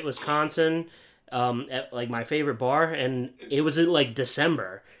Beloit, Wisconsin, at like my favorite bar, and it was in like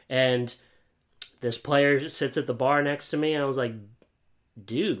December, and this player sits at the bar next to me, and I was like,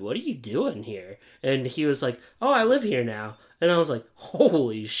 dude, what are you doing here? And he was like, oh, I live here now. And I was like,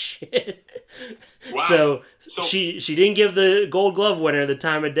 holy shit. Wow. So she didn't give the Gold Glove winner the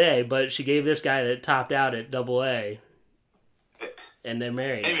time of day, but she gave this guy that topped out at AA. And they're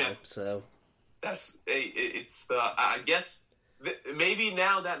married now, so. I guess maybe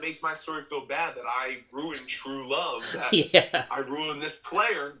now that makes my story feel bad that I ruined true love. That I ruined this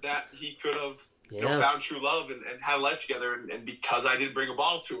player that he could have found true love and had a life together, and because I didn't bring a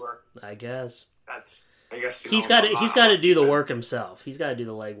ball to her, I guess he's got to do the work himself. He's got to do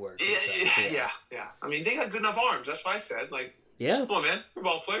the legwork. Yeah. I mean, they got good enough arms. That's why I said, like, come on, man, you're a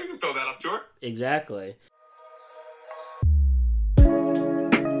ball player. You can throw that up to her. Exactly.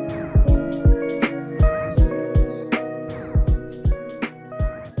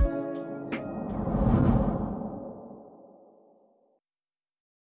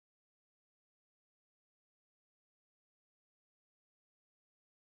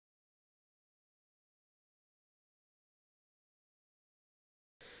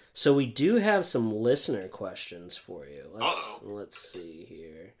 So we do have some listener questions for you. Let's see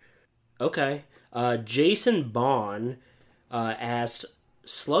here. Okay. Jason Bond asked,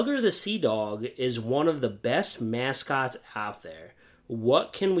 Slugger the SeaDog is one of the best mascots out there.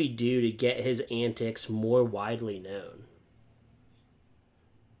 What can we do to get his antics more widely known?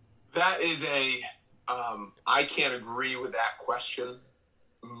 That is I can't agree with that question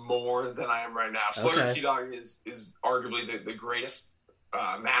more than I am right now. Slugger the SeaDog is arguably the greatest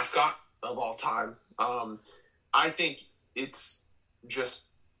mascot of all time. I think it's just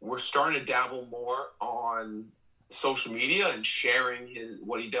we're starting to dabble more on social media and sharing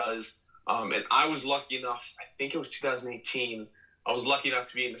what he does. And I was lucky enough, I think it was 2018, I was lucky enough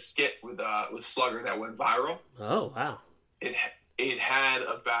to be in a skit with Slugger that went viral. Oh, wow. It had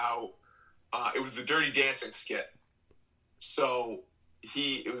about, it was the Dirty Dancing skit. So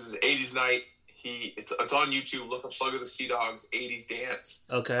it was his 80s night. It's on YouTube. Look up Slugger the SeaDogs 80s dance.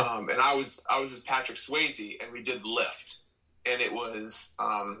 Okay. And I was as Patrick Swayze, and we did Lift, and it was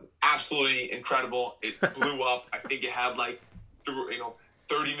absolutely incredible. It blew up. I think it had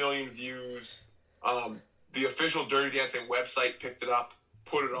 30 million views. The official Dirty Dancing website picked it up,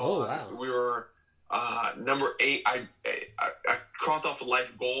 put it on. Oh, wow. We were number 8. I crossed off a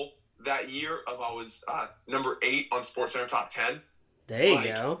life goal that year of I was number 8 on SportsCenter Top 10. There you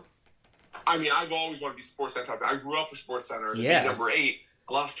go. I mean, I've always wanted to be SportsCenter Top 10. I grew up with SportsCenter. Yeah. Number 8.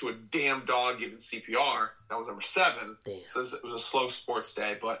 I lost to a damn dog giving CPR. That was number 7. Damn. So it was a slow sports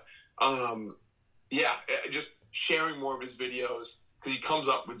day. But, just sharing more of his videos, because he comes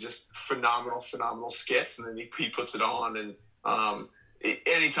up with just phenomenal skits, and then he puts it on. And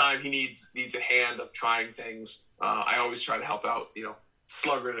anytime he needs a hand of trying things, I always try to help out,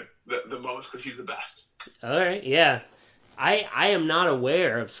 Slugger the most, because he's the best. All right, yeah. I am not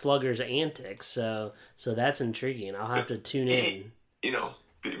aware of Slugger's antics, so that's intriguing. I'll have to tune in.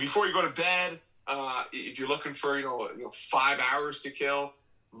 Before you go to bed, if you're looking for 5 hours to kill,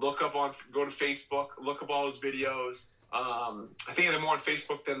 go to Facebook, look up all his videos. I think they're more on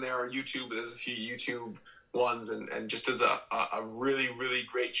Facebook than they are on YouTube, but there's a few YouTube ones, and just does a really, really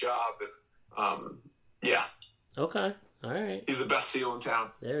great job. And yeah. Okay. All right. He's the best seal in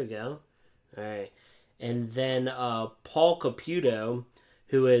town. There we go. All right. And then Paul Caputo,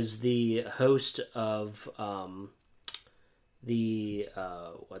 who is the host of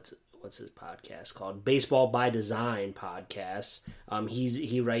what's his podcast called? Baseball by Design podcast.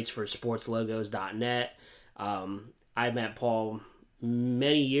 He writes for sportslogos.net. I met Paul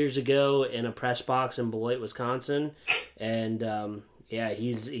many years ago in a press box in Beloit, Wisconsin, and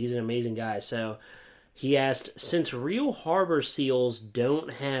he's an amazing guy. So he asked, since real harbor seals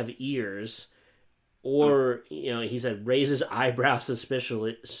don't have ears, or he said raises eyebrows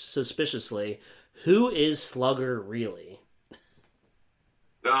suspiciously, who is Slugger really?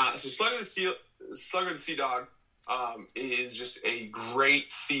 So Slugger the SeaDog is just a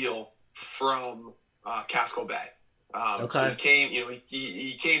great seal from Casco Bay. So he came,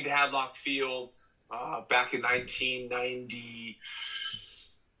 he came to Hadlock Field back in 1990.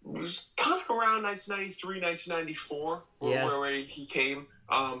 It was kind of around 1993, 1994, where he came.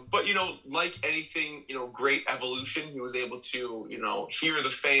 But like anything, great evolution. He was able to, hear the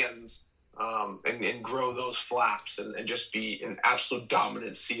fans and grow those flaps and just be an absolute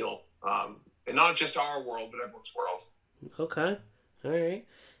dominant seal. And not just our world, but everyone's world. Okay. All right.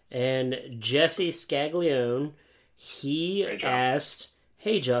 And Jesse Scaglione, he asked,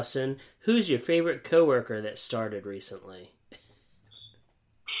 Hey, Justin, who's your favorite coworker that started recently?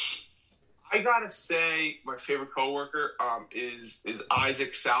 I gotta say, my favorite coworker is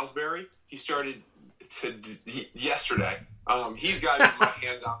Isaac Salisbury. He started yesterday. He's got to be my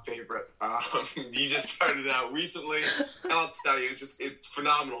hands-on favorite. He just started out recently, and I'll tell you, it's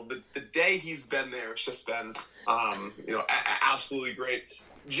phenomenal. The day he's been there, it's just been absolutely great.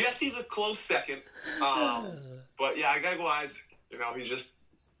 Jesse's a close second, but yeah, I gotta go Isaac. He's just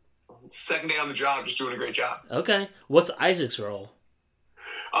second day on the job, just doing a great job. Okay, what's Isaac's role?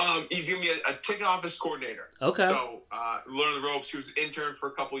 He's going to be a ticket office coordinator. Okay. So, learn the ropes. He was an intern for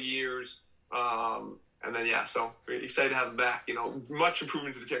a couple years. And then, so we're excited to have him back. Much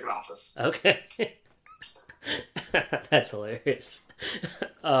improvement to the ticket office. Okay. That's hilarious.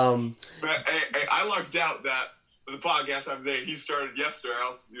 But, hey, I lucked out that the podcast I'm doing, he started yesterday.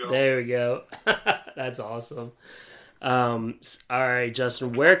 There we go. That's awesome. All right,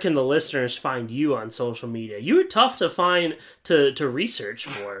 Justin, where can the listeners find you on social media? You were tough to find to research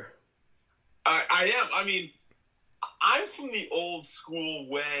for. I am. I mean, I'm from the old school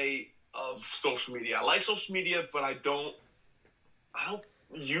way of social media. I like social media, but I don't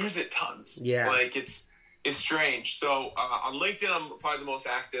use it tons. Yeah. Like it's strange. So on LinkedIn, I'm probably the most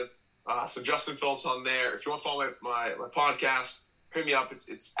active. So Justin Phillips on there. If you want to follow my podcast, hit me up.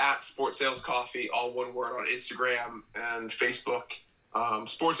 It's at Sports Sales Coffee, all one word, on Instagram and Facebook.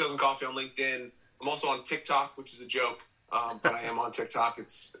 Sports Sales and Coffee on LinkedIn. I'm also on TikTok, which is a joke, but I am on TikTok.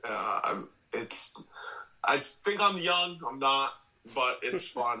 I think I'm young. I'm not, but it's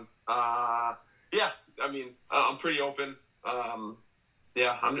fun. I mean, I'm pretty open. I'm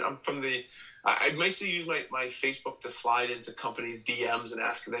from the. I mostly use my Facebook to slide into companies' DMs and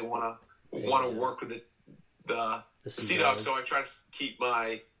ask if they want to work with the SeaDogs, so I try to keep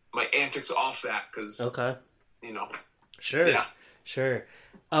my antics off that because, Sure. Yeah. Sure.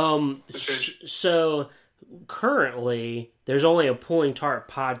 So currently there's only a Pulling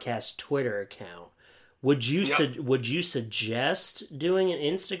Tarp podcast Twitter account. Would you suggest doing an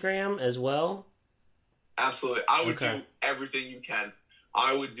Instagram as well? Absolutely. I would do everything you can.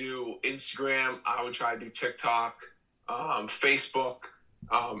 I would do Instagram. I would try to do TikTok, Facebook,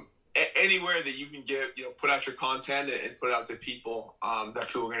 anywhere that you can put out your content and put it out to people, that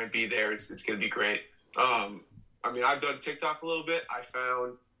people are going to be there. It's going to be great. I mean, I've done TikTok a little bit. I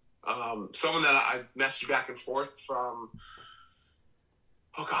found someone that I messaged back and forth from.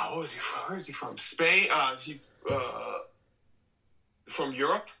 Oh God, what was he from? Where is he from? Spain. From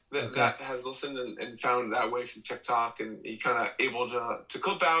Europe that has listened and found that way from TikTok, and he kind of able to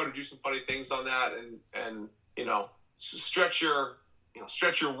clip out or do some funny things on that, and stretch your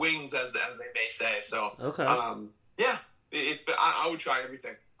wings as they may say. So it's been, I would try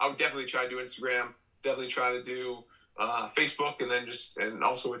everything. I would definitely try to do Instagram, definitely try to do Facebook, and then and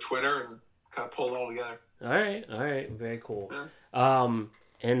also with Twitter, and kind of pull it all together. All right, very cool. Yeah.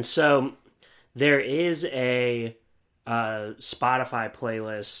 And so there is a Spotify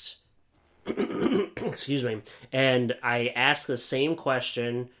playlist. Excuse me. And I ask the same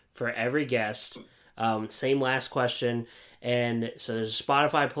question for every guest. Same last question. And so there's a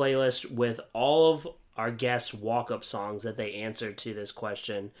Spotify playlist with all of our guests' walk-up songs that they answered to this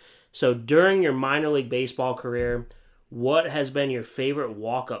question. So during your minor league baseball career, what has been your favorite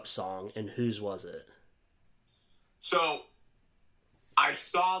walk-up song, and whose was it? So I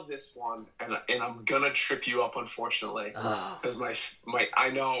saw this one, and I'm gonna trip you up, unfortunately, because my I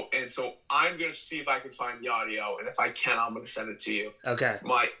know, and so I'm gonna see if I can find the audio, and if I can, I'm gonna send it to you. Okay.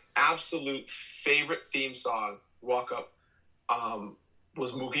 My absolute favorite theme song, walk up,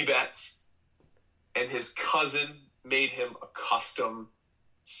 was Mookie Betts, and his cousin made him a custom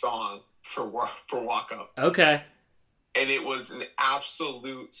song for walk up. Okay. And it was an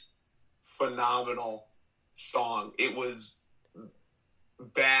absolute phenomenal song. It was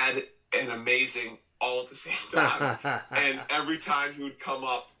bad and amazing all at the same time. And every time he would come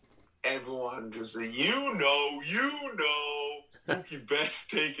up, everyone just say, Mookie Betts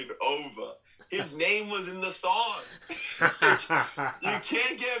taking over. His name was in the song. You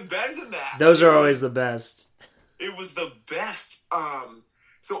can't get better than that. Those are always the best. It was the best.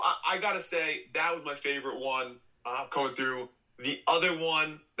 So I gotta say, that was my favorite one coming through. The other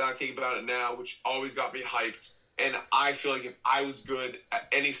one that I think about it now, which always got me hyped, and I feel like if I was good at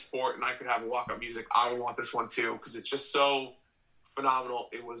any sport and I could have a walk-up music, I would want this one too, because it's just so phenomenal.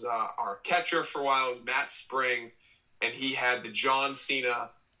 It was our catcher for a while, it was Matt Spring, and he had the John Cena,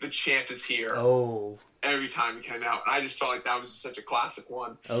 "The Champ Is Here." Oh. Every time he came out. And I just felt like that was such a classic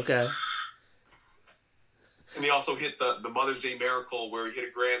one. Okay. And he also hit the Mother's Day Miracle, where he hit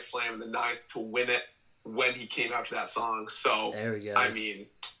a grand slam in the ninth to win it. when he came out to that song. So there we go. I mean,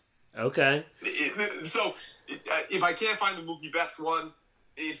 okay. So if I can't find the Mookie Betts one,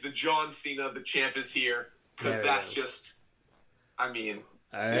 it's the John Cena, the champ is here, because that's just, I mean,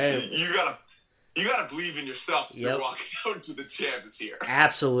 all right. You gotta believe in yourself if you're walking out to the champ is here.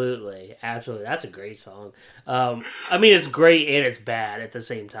 Absolutely. That's a great song. I mean, it's great and it's bad at the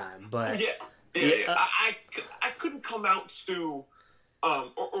same time. But yeah. I couldn't come out to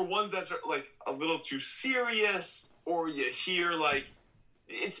or ones that are like a little too serious, or you hear like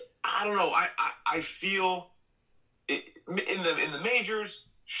it's, I don't know. I feel it, in the majors,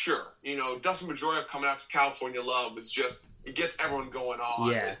 sure. You know, Dustin Pedroia coming out to California Love is just, it gets everyone going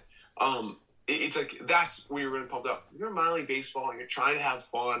on. Yeah. It's like, that's when you're really pumped up. You're in minor league baseball and you're trying to have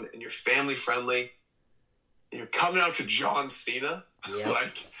fun and you're family friendly and you're coming out to John Cena. Yep.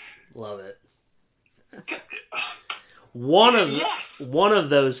 Like, love it. One of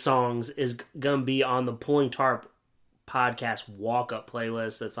those songs is gonna be on the Pulling Tarp podcast walk-up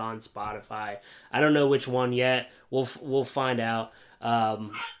playlist that's on Spotify. I don't know which one yet. We'll find out.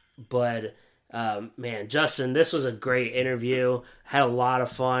 But man, Justin, this was a great interview. Had a lot of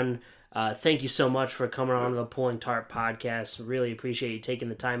fun. Thank you so much for coming on the Pulling Tarp podcast. Really appreciate you taking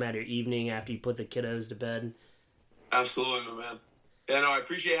the time out of your evening after you put the kiddos to bed. Absolutely, man. Yeah, no, I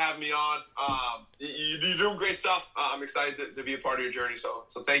appreciate having me on. You're doing great stuff. I'm excited to be a part of your journey. So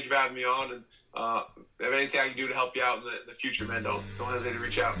thank you for having me on. And if anything I can do to help you out in the future, man, don't hesitate to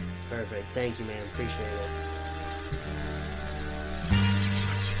reach out. Perfect. Thank you, man. Appreciate it.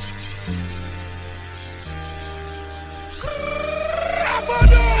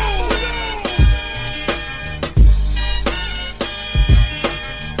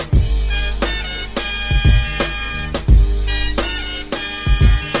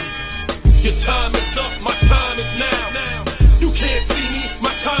 Your time is up, my time is now. You can't see me,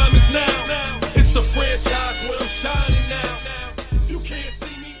 my time is now. It's the franchise where I'm shining now. You can't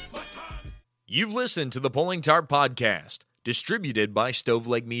see me, my time. You've listened to the Pulling Tarp Podcast, distributed by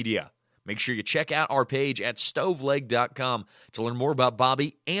Stoveleg Media. Make sure you check out our page at stoveleg.com to learn more about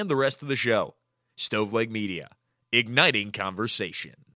Bobby and the rest of the show. Stoveleg Media, igniting conversation.